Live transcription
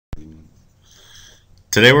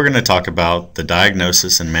Today we're going to talk about the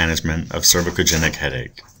diagnosis and management of cervicogenic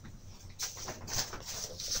headache.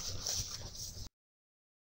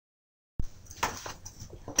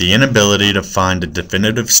 The inability to find a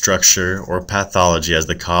definitive structure or pathology as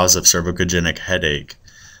the cause of cervicogenic headache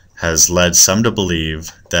has led some to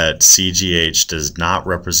believe that CGH does not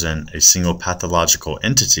represent a single pathological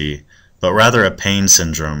entity, but rather a pain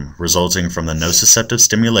syndrome resulting from the nociceptive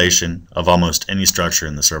stimulation of almost any structure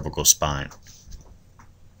in the cervical spine.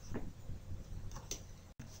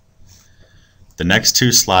 The next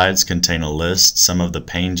two slides contain a list some of the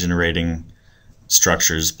pain-generating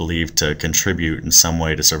structures believed to contribute in some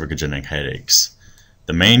way to cervicogenic headaches.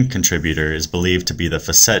 The main contributor is believed to be the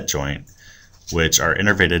facet joint, which are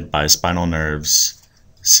innervated by spinal nerves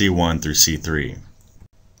C1 through C3.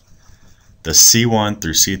 The C1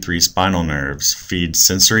 through C3 spinal nerves feed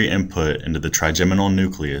sensory input into the trigeminal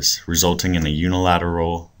nucleus, resulting in a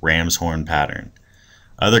unilateral ram's horn pattern.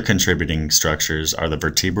 Other contributing structures are the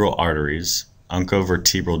vertebral arteries,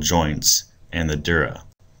 uncovertebral joints, and the dura.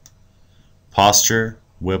 Posture,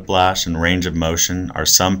 whiplash, and range of motion are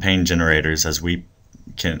some pain generators as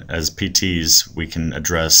PTs we can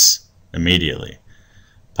address immediately.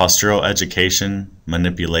 Postural education,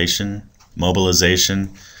 manipulation,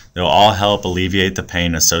 mobilization, they'll all help alleviate the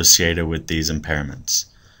pain associated with these impairments.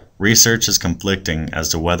 Research is conflicting as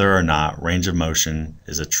to whether or not range of motion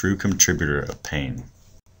is a true contributor of pain.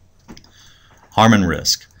 Harm and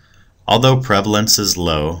risk. Although prevalence is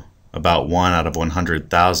low, about 1 out of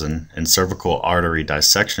 100,000 in cervical artery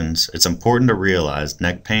dissections, it's important to realize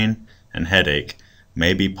neck pain and headache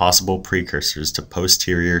may be possible precursors to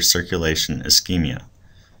posterior circulation ischemia.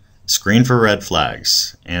 Screen for red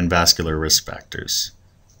flags and vascular risk factors.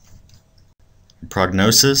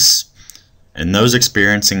 Prognosis. In those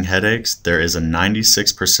experiencing headaches, there is a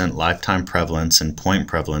 96% lifetime prevalence and point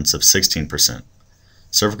prevalence of 16%.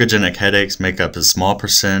 Cervicogenic headaches make up a small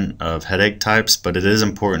percent of headache types, but it is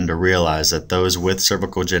important to realize that those with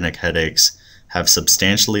cervicogenic headaches have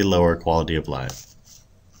substantially lower quality of life.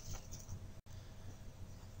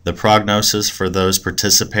 The prognosis for those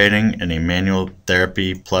participating in a manual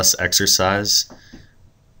therapy plus exercise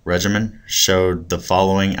regimen showed the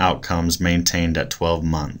following outcomes maintained at 12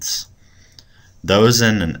 months. Those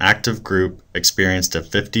in an active group experienced a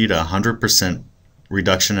 50 to 100%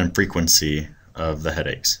 reduction in frequency of the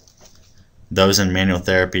headaches. Those in manual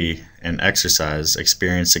therapy and exercise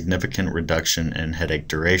experienced significant reduction in headache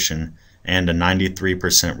duration and a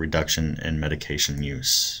 93% reduction in medication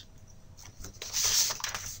use.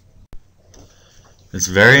 It's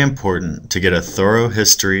very important to get a thorough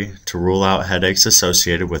history to rule out headaches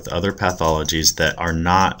associated with other pathologies that are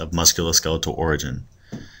not of musculoskeletal origin.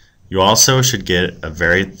 You also should get a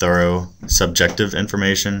very thorough subjective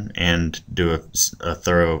information and do a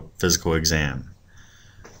thorough physical exam.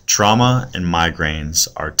 Trauma and migraines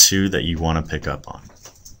are two that you want to pick up on.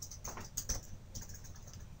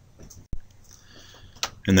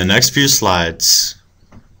 In the next few slides,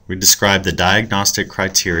 we describe the diagnostic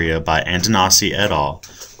criteria by Antonassi et al.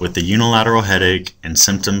 With the unilateral headache and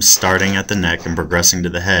symptoms starting at the neck and progressing to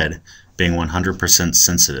the head being 100%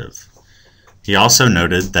 sensitive. He also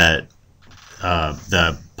noted that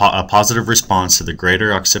a positive response to the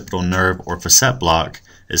greater occipital nerve or facet block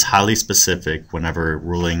is highly specific whenever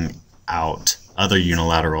ruling out other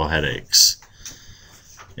unilateral headaches.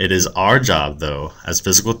 It is our job, though, as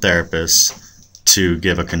physical therapists, to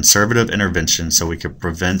give a conservative intervention so we can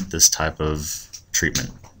prevent this type of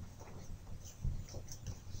treatment.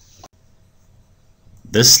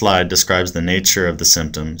 This slide describes the nature of the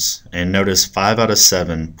symptoms, and notice 5 out of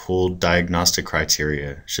 7 pooled diagnostic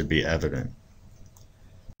criteria should be evident.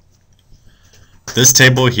 This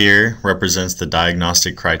table here represents the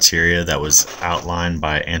diagnostic criteria that was outlined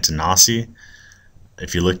by Antonassi.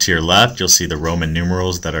 If you look to your left, you'll see the Roman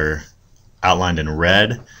numerals that are outlined in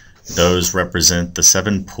red. Those represent the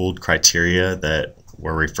 7 pooled criteria that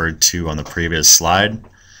were referred to on the previous slide.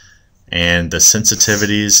 And the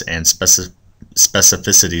sensitivities and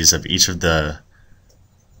specificities of each of the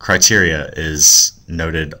criteria is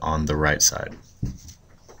noted on the right side.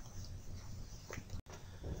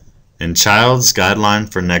 In Child's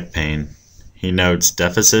Guideline for Neck Pain, he notes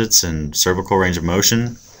deficits in cervical range of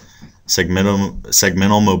motion,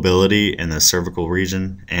 segmental mobility in the cervical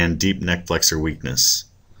region, and deep neck flexor weakness.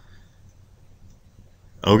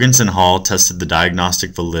 Ogans and Hall tested the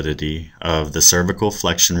diagnostic validity of the cervical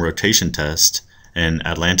flexion rotation test in the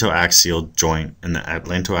atlantoaxial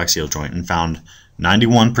joint and found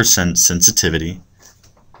 91% sensitivity,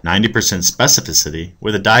 90% specificity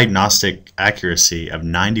with a diagnostic accuracy of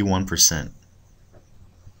 91%.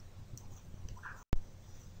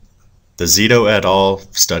 The Zito et al.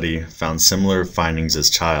 Study found similar findings as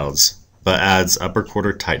Child's, but adds upper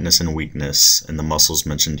quarter tightness and weakness in the muscles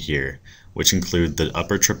mentioned here, which include the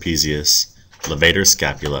upper trapezius, levator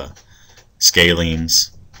scapula,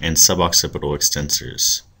 scalenes, and suboccipital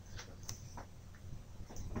extensors.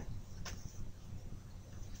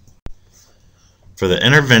 For the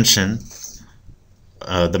intervention,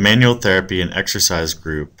 the manual therapy and exercise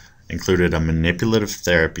group included a manipulative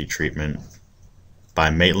therapy treatment by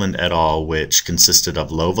Maitland et al., which consisted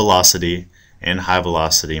of low velocity and high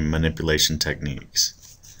velocity manipulation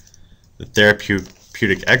techniques. The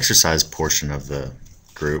therapeutic exercise portion of the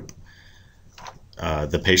group,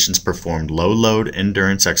 the patients performed low load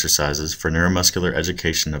endurance exercises for neuromuscular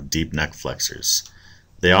education of deep neck flexors.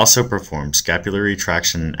 They also performed scapular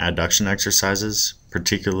retraction and adduction exercises,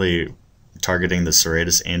 particularly targeting the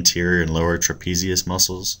serratus anterior and lower trapezius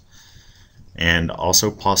muscles, and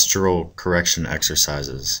also postural correction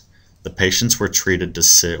exercises. The patients were treated to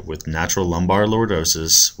sit with natural lumbar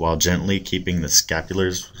lordosis while gently keeping the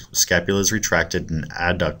scapulas retracted and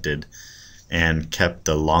adducted, and kept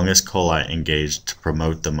the longest colli engaged to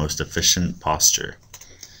promote the most efficient posture.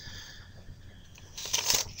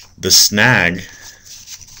 The SNAG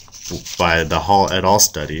by the Hall et al.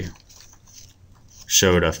 Study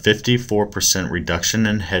showed a 54% reduction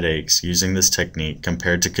in headaches using this technique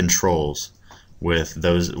compared to controls with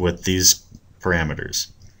these parameters.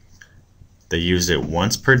 They used it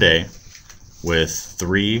once per day with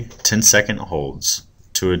 3 10-second holds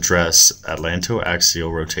to address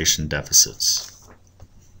atlantoaxial rotation deficits.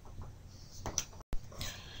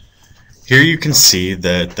 Here you can see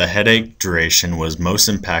that the headache duration was most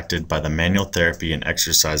impacted by the manual therapy and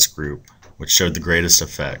exercise group, which showed the greatest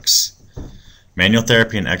effects. Manual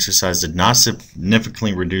therapy and exercise did not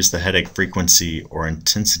significantly reduce the headache frequency or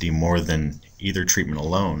intensity more than either treatment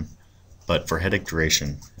alone, but for headache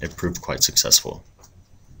duration, it proved quite successful.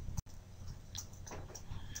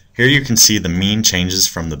 Here you can see the mean changes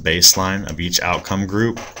from the baseline of each outcome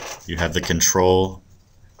group. You have the control,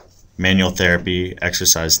 manual therapy,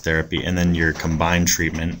 exercise therapy, and then your combined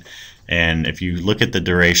treatment. And if you look at the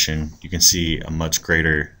duration, you can see a much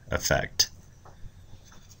greater effect.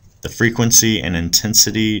 The frequency and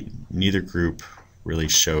intensity, neither group really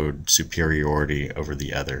showed superiority over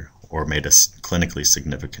the other or made a clinically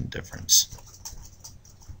significant difference.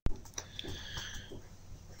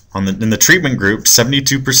 In the treatment group,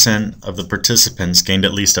 72% of the participants gained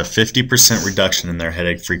at least a 50% reduction in their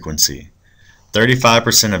headache frequency.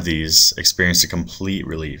 35% of these experienced a complete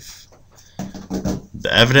relief.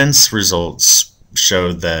 The evidence results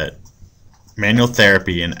showed that manual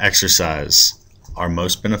therapy and exercise are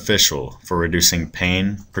most beneficial for reducing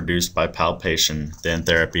pain produced by palpation than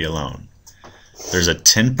therapy alone. There's a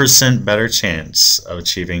 10% better chance of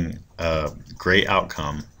achieving a great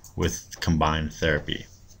outcome with combined therapy.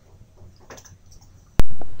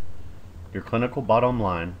 Your clinical bottom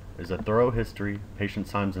line is a thorough history, patient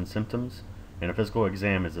signs and symptoms, and a physical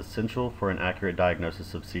exam is essential for an accurate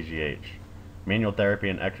diagnosis of CGH. Manual therapy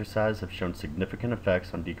and exercise have shown significant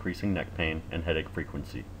effects on decreasing neck pain and headache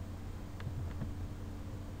frequency.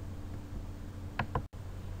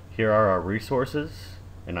 Here are our resources,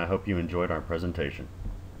 and I hope you enjoyed our presentation.